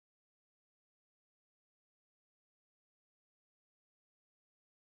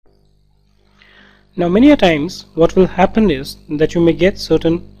Now many a times what will happen is that you may get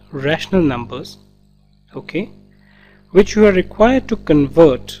certain rational numbers, okay, which you are required to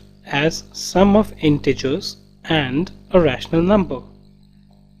convert as sum of integers and a rational number,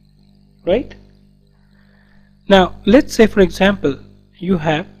 right? Now let's say, for example, you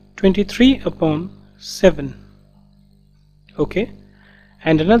have 23/7, okay,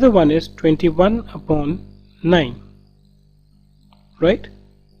 and another one is 21/9, right?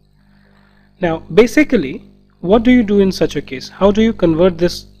 Now basically what do you do in such a case? How do you convert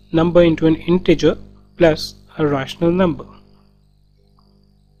this number into an integer plus a rational number,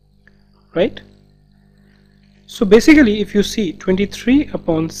 right? So basically if you see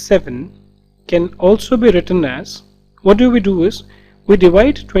 23/7 can also be written as, what do? Is we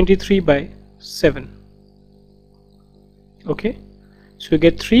divide 23 by 7, okay, so you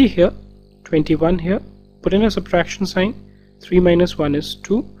get 3 here, 21 here, put in a subtraction sign, 3 minus 1 is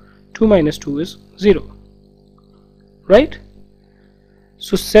 2, 2 minus 2 is 0, right?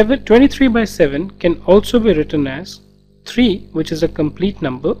 So 23 by 7 can also be written as 3, which is a complete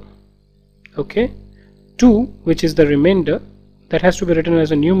number, okay, 2, which is the remainder, that has to be written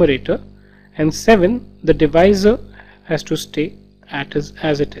as a numerator, and 7, the divisor, has to stay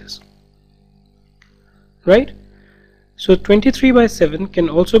as it is, right? So 23 by 7 can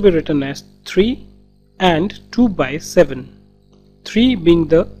also be written as 3 and 2 by 7, 3 being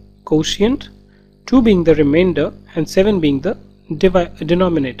the quotient, 2 being the remainder, and 7 being the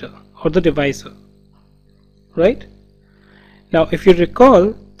denominator or the divisor, right? Now if you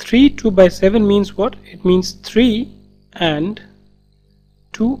recall, 2 by 7 means what? It means 3 and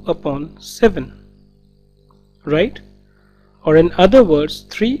 2/7, right? Or in other words,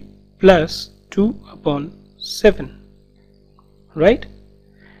 3 plus 2/7, right?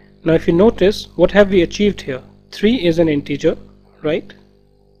 Now if you notice, what have we achieved here? 3 is an integer, right?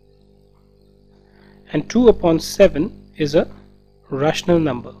 And 2/7 is a rational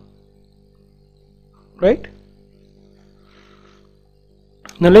number, right?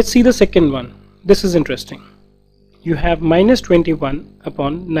 Now let's see the second one. This is interesting. You have minus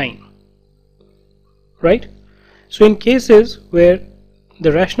 21/9, right? So in cases where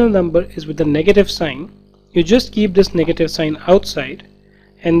the rational number is with the negative sign, you just keep this negative sign outside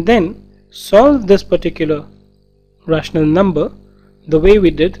and then solve this particular rational number the way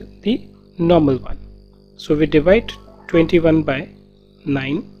we did the normal one. So we divide 21 by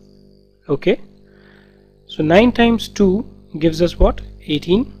 9, okay, so 9 times 2 gives us what?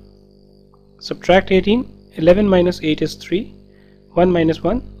 18. Subtract 18, 11 minus 8 is 3, 1 minus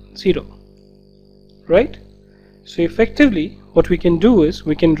 1, 0, right? So effectively what we can do is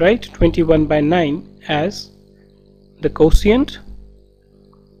we can write 21 by 9 as the quotient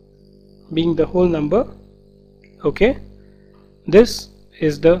being the whole number, okay, this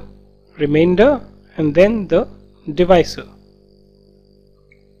is the remainder, and then the divisor,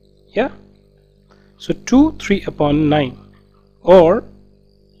 yeah. So 2 3/9 or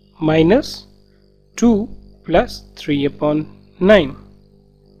minus 2 plus 3/9,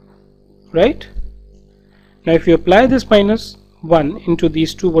 right? Now if you apply this minus 1 into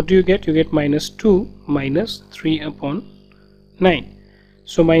these two, what do you get? You get minus 2 minus 3/9.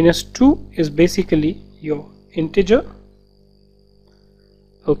 So minus 2 is basically your integer,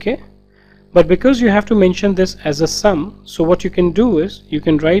 okay, but because you have to mention this as a sum, so what you can do is you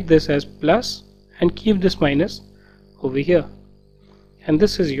can write this as plus and keep this minus over here, and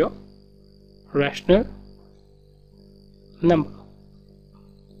this is your rational number,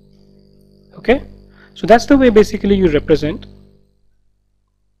 okay. So that's the way basically you represent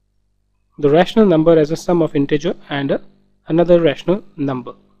the rational number as a sum of integer and another rational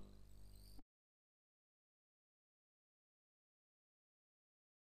number.